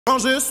Quand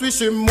je suis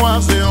chez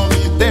moi, j'ai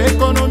envie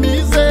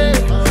d'économiser.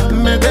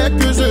 Mais dès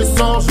que je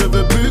sors, je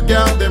veux plus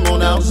garder mon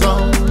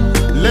argent.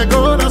 Les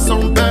gars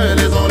sont belles,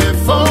 elles ont les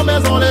formes,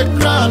 elles ont les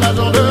crânes.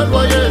 L'argent de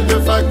loyer, de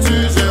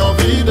facture, j'ai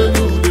envie de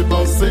tout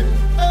dépenser.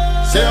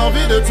 J'ai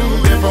envie de tout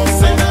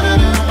dépenser.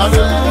 Ah,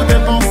 de tout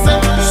dépenser.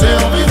 J'ai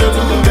envie de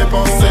tout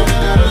dépenser.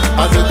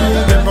 Ah, de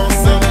tout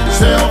dépenser.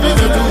 J'ai envie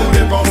de tout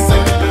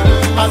dépenser.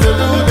 Ah, de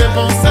tout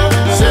dépenser.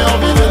 J'ai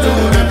envie de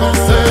tout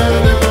dépenser.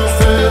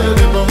 Dépenser,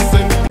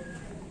 dépenser.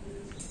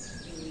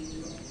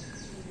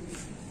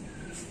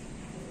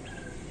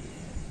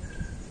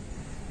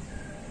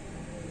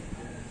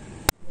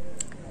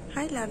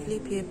 Hi lovely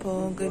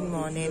people, good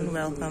morning,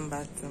 welcome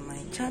back to my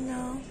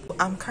channel.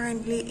 I'm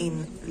currently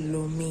in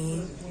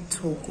LOME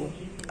Togo.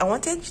 I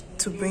wanted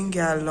to bring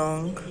you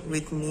along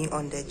with me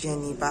on the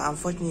journey, but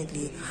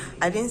unfortunately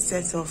I didn't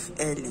set off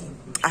early.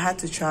 I had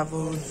to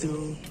travel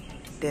through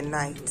the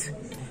night,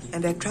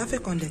 and the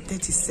traffic on the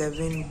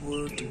 37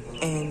 road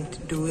and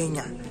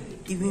Duodu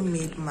even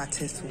made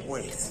matters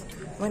worse.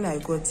 When I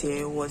got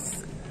here, it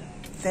was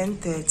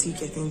 10:30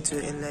 getting to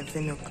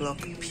 11 o'clock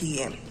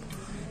p.m.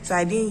 So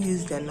I didn't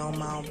use the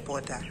normal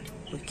border,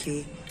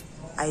 okay?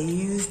 I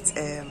used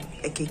a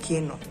kiki,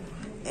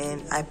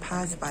 and I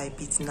passed by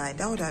bit 9.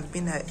 That would have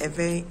been a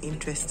very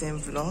interesting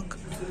vlog,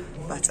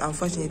 but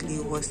unfortunately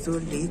it was so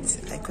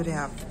late I couldn't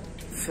have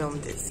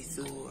filmed it.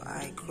 So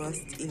I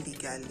crossed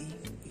illegally,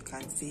 you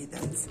can see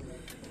that.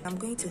 I'm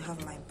going to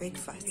have my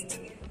breakfast.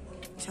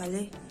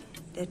 Charlie,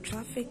 the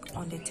traffic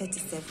on the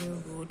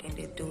 37 road and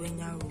the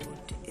Duodu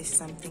road is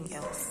something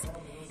else.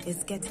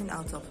 It's getting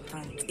out of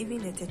hand. Even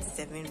the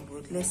 37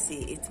 road, let's say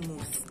it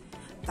moves,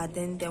 but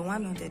then the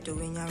one on the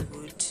Duodu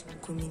road,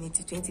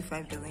 community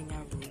 25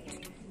 Duodu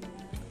road,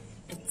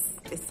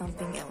 it's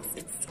something else.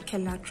 It's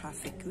killer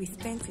traffic. We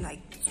spent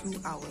like 2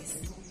 hours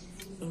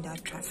in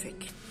that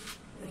traffic.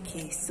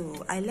 Okay,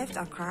 so I left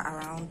Accra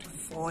around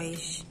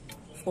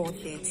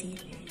 4:30,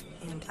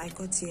 and I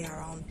got here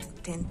around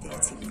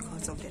 10:30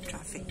 because of the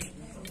traffic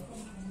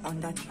on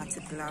that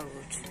particular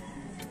road.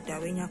 The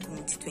Duodu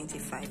Community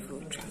 25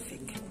 road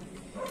traffic.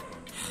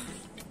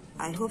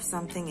 I hope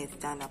something is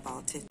done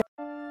about it.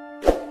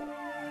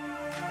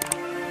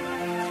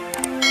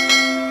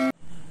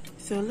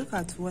 So look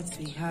at what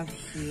we have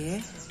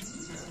here.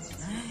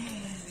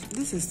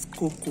 This is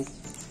cocoa,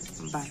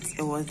 but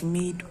it was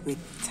made with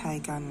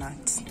tiger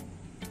nut.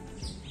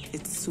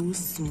 It's so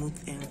smooth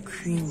and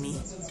creamy,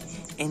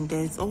 and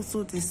there's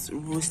also this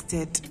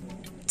roasted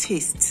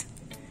taste.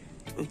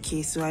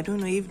 Okay, so I don't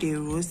know if they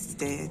roast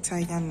the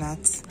tiger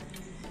nuts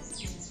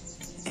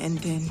and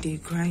then they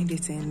grind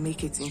it and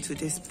make it into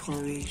this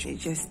porridge. It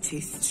just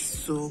tastes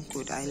so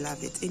good. I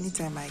love it.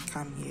 Anytime I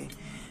come here,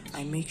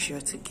 I make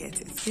sure to get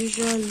it.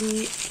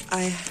 Usually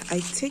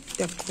I take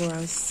the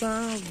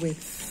croissant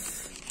with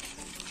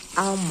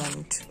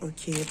almond,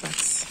 okay,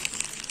 but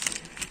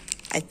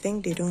I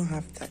think they don't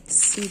have that.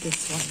 See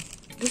this one.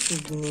 This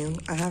is new.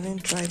 I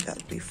haven't tried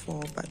that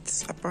before,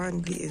 but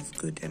apparently it's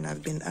good, and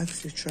I've been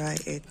asked to try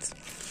it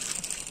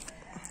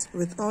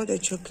with all the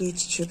chocolate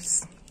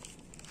chips,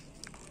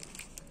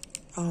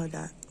 all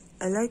that.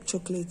 I like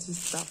chocolatey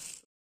stuff.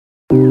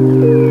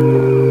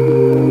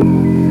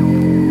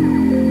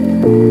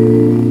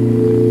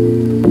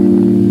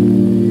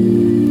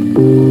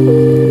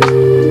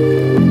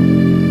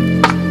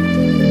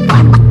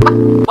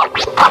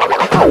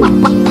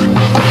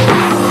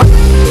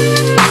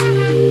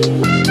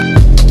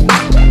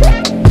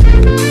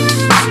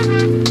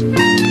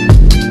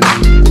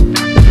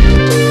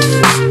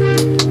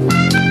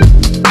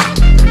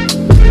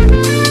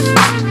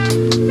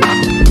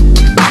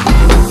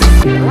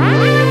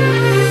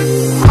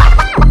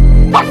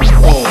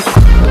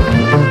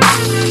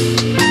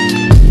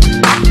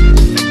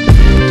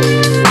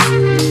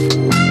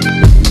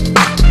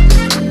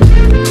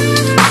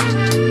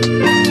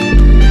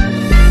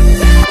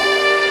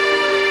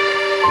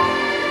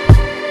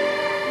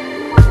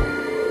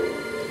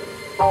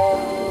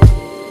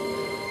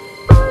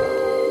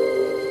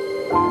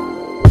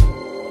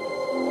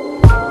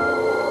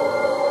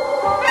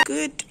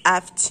 Good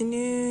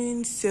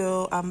afternoon.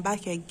 So I'm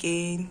back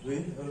again.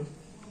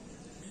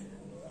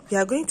 We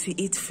are going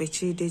to eat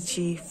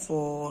fechidechi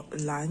for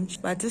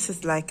lunch, but this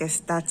is like a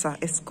starter.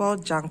 It's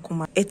called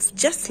djenkoume. It's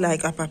just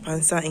like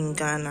apapansa in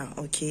Ghana,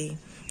 okay?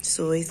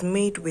 So it's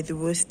made with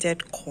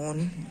roasted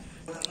corn.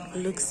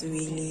 Looks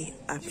really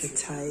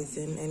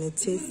appetizing and it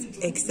tastes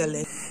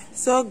excellent.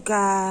 So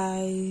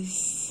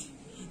guys,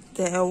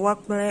 the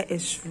ewakmere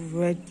is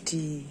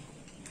ready.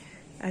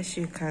 As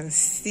you can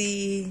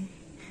see,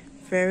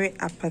 very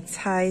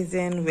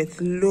appetizing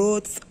with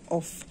loads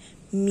of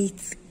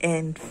meat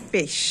and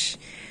fish,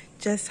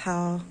 just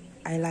how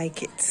I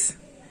like it.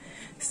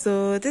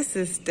 So this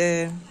is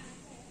the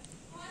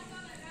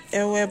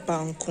ewe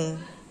banku.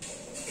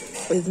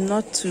 It's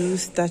not too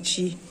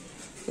starchy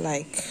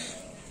like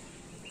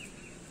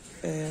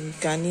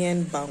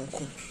Ghanaian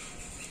banku.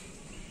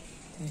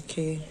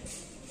 Okay,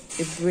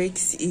 it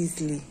breaks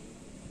easily.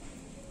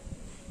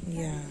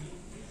 Yeah,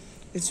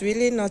 it's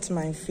really not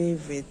my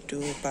favorite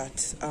though,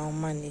 but I'll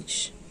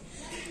manage.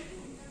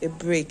 it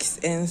breaks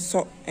and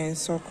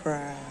so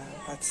cry,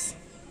 but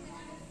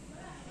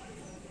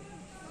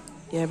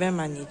yeah, be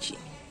manage.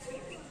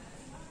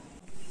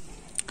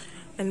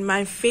 And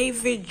my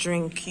favorite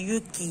drink,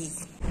 Yuki.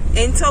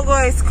 In Togo,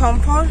 it's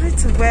compulsory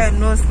to wear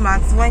nose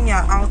masks when you're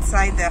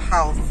outside the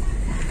house.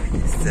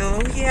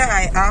 So here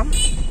I am.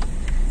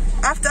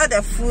 After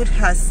the food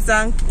has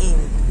sunk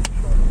in,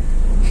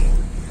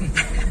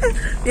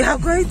 we are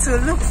going to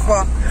look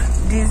for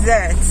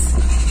desserts.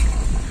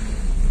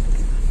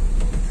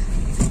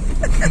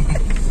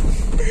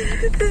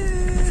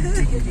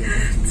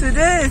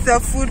 Today is a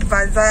food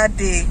bazaar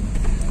day.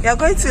 We are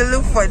going to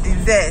look for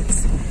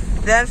desserts.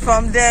 Then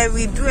from there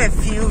we do a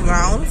few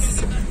rounds.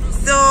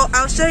 So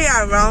I'll show you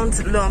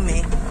around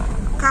Lome.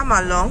 Come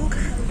along.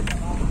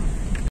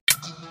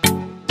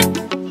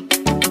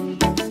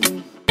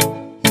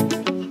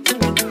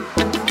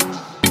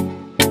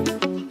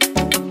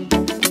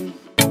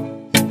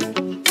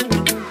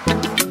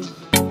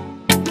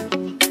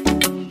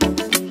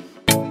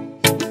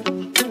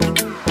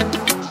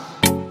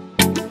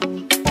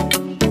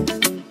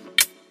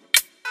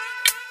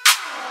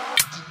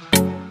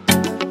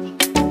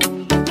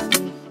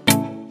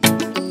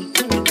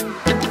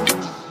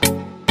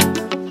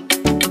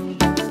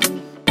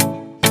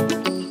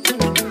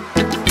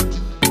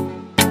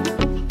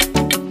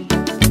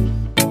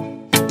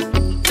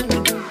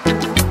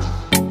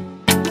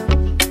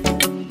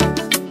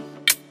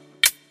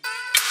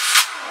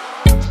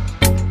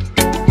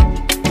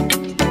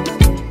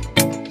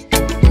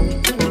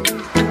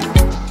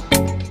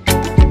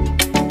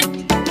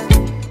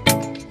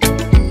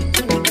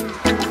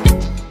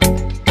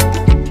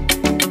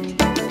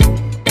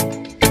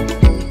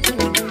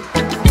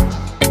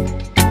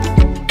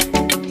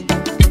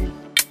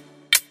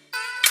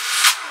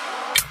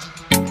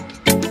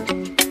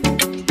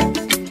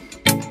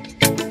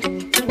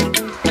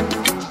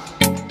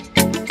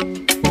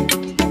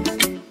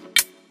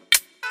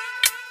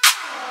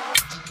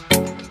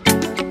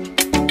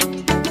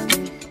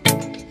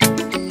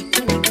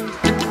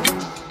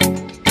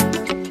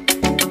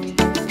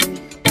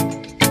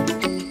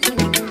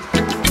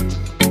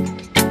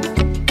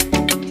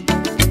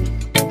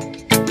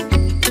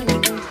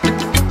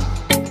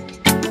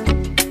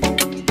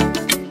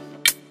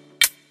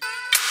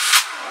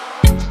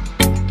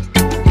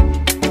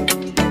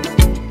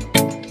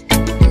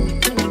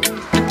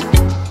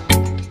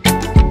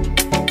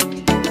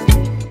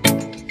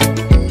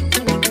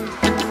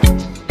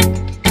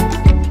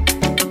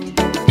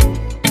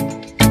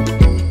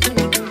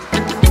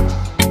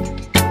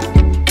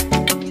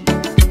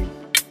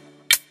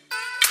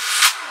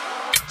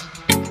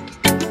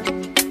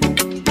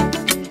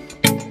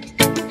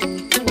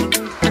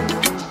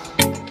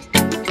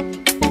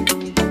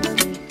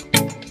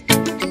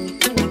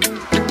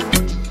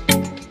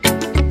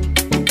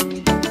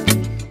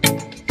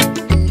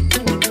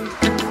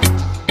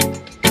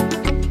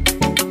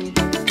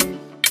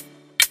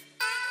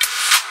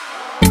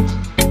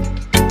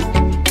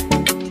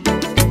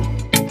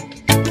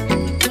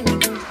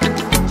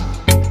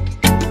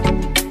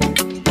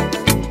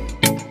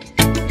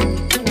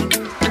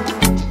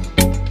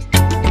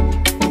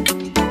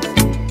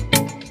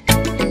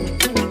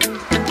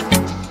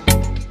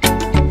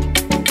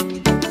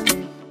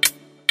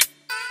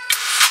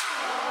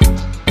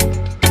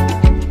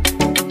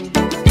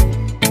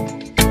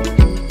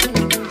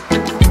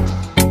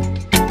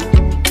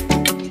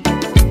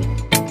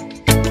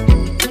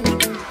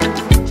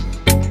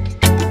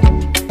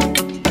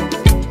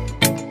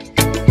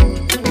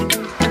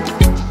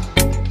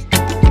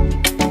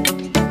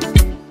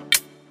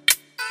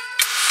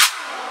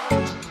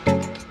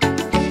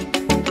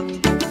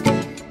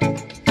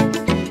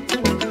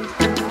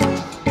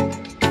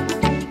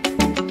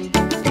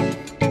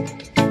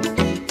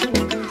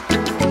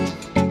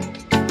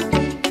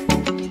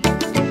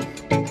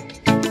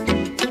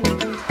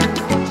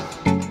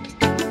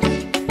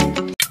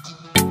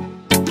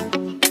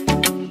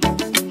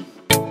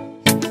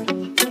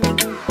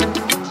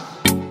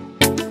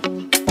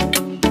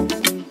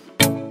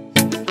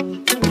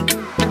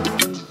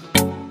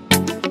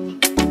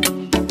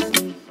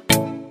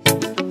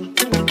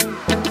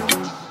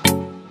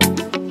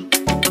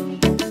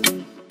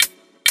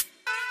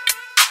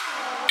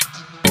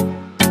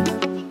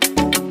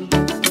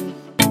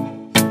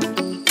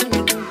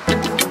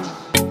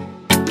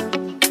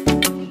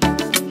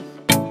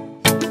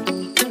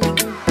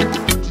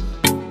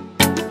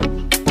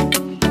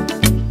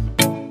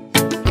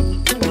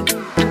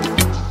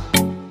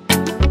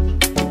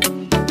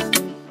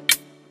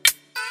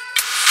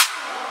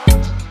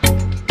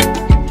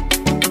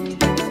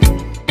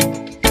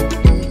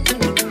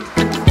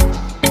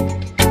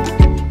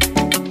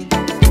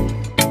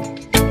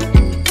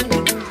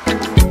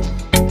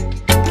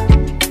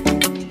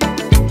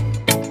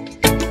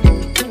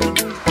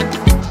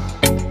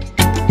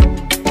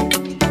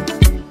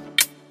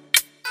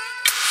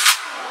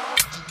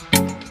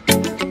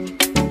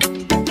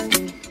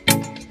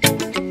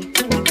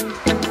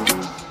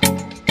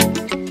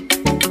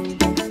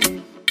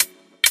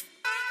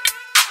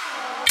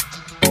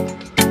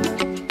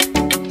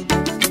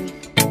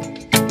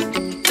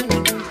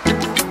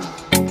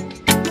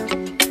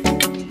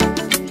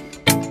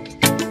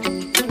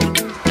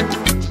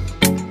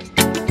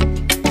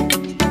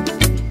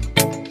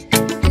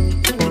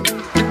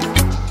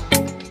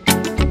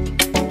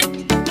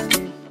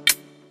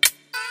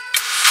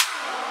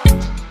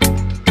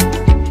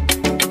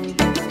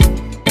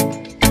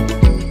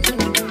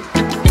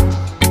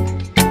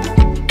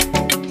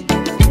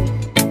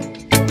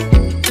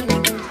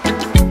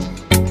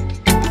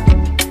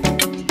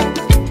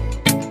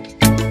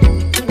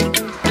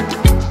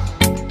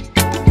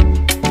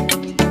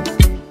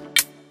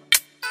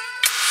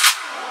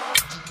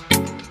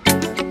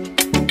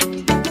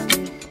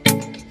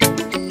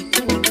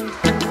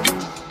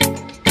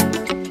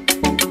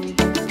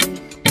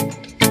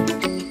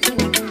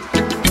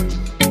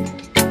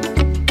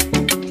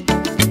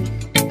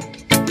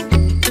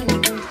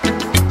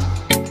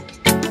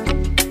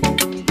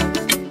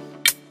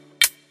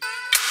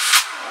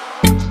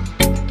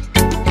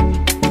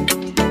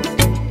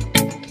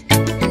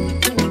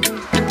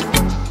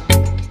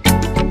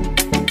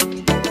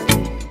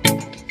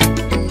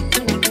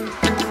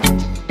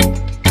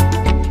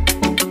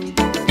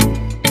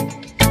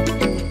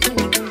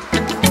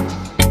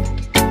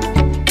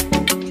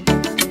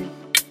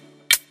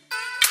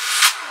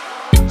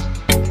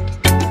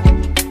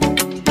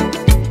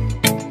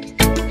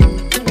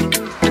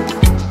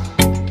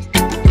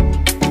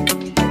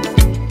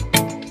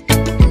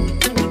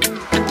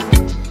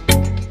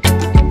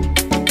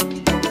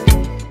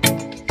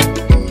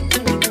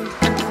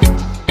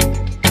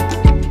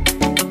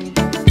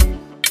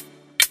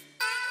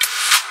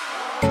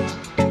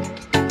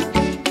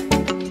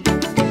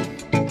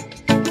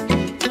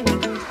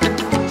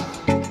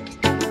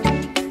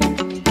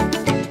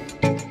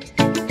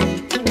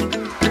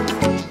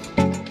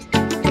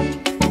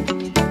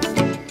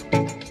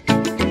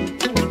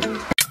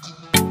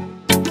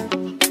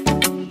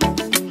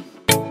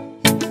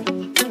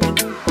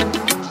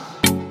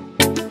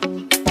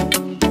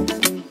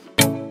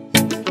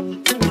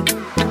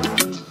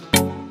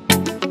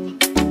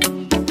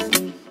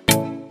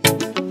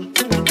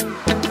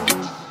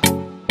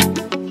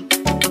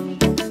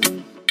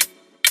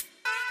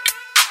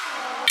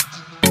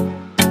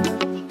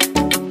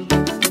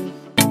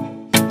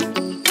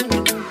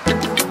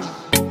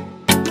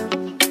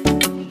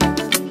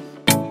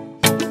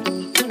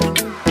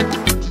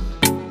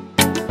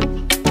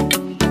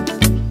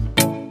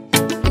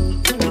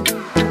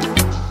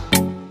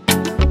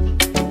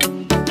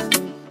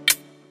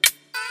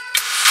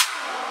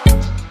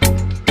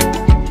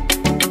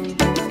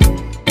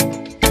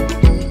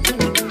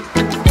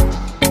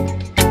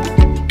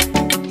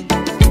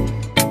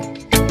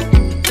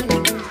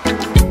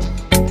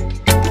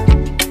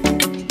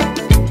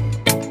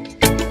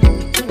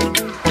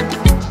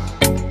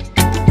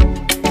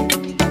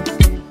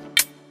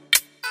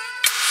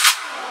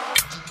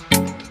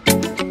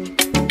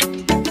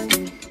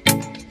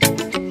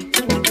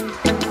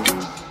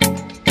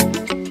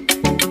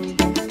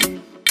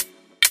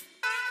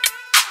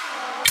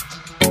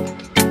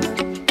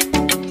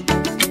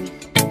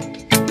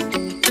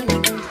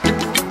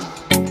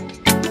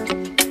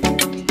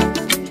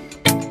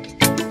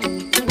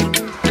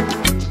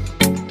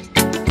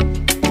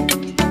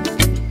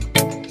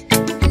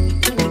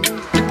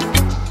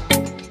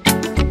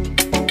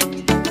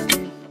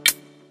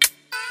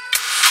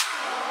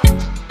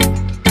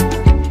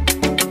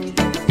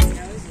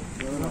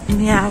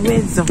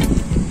 So,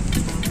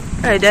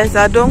 hey, there's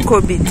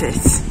Adonko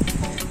beaters.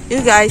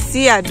 You guys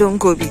see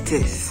Adonko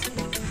beaters.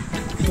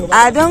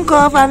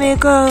 Adonko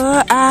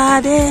famiko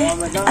ade.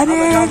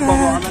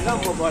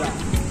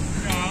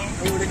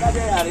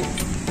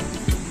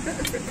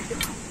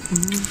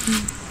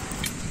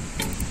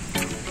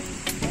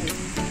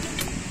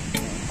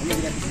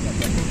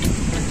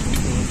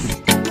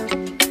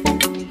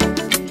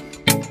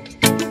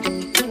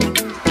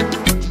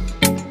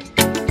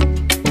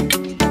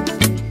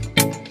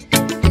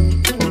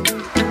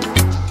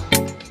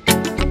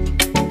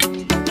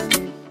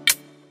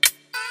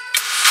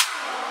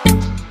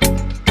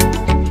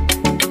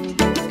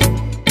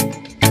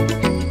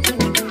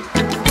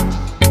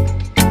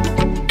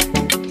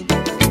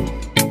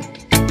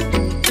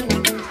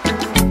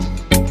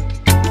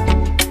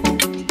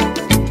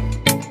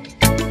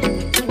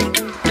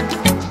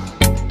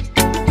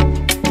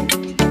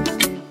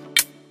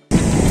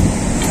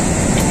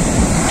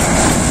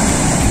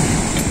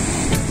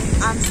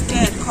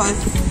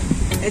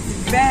 It's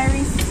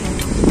very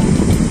simple.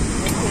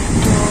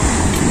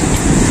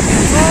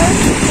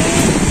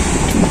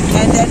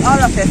 And then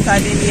all of a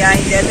sudden you are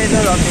in the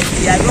middle of the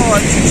sea. I don't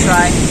want to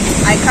try.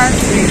 I can't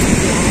swim.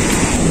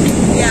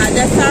 Yeah,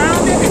 the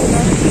surrounding is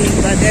not clean,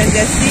 but then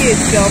the sea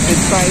itself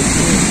is quite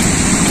clean.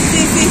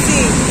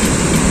 See.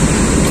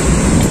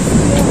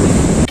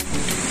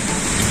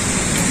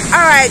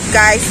 Alright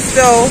guys,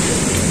 so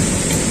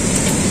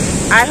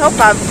I hope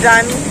I've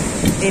done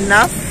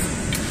enough.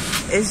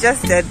 It's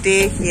just a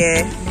day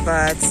here,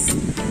 but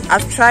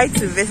I've tried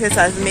to visit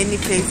as many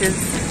places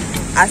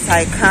as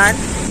I can.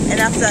 And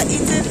after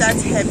eating that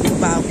heavy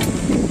bag,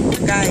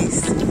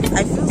 guys,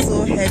 I feel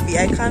so heavy.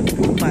 I can't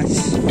do much.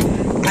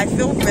 I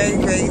feel very,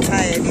 very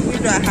tired,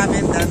 even though I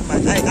haven't done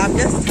much. I'm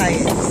just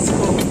tired.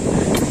 So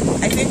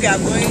I think we are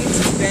going to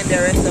spend the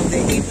rest of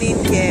the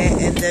evening here,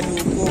 and then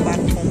we'll go back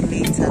home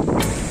later.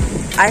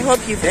 I hope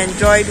you've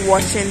enjoyed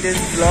watching this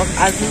vlog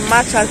as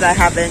much as I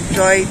have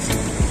enjoyed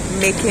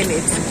making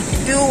it.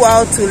 Do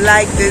well to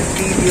like this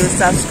video,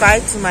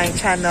 subscribe to my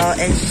channel,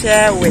 and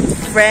share with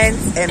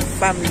friends and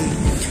family.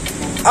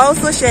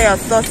 Also share your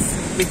thoughts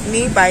with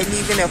me by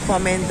leaving a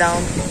comment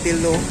down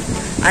below.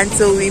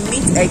 Until we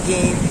meet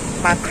again,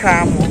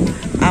 Macramo,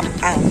 I'm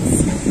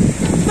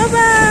out. Bye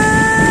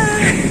bye.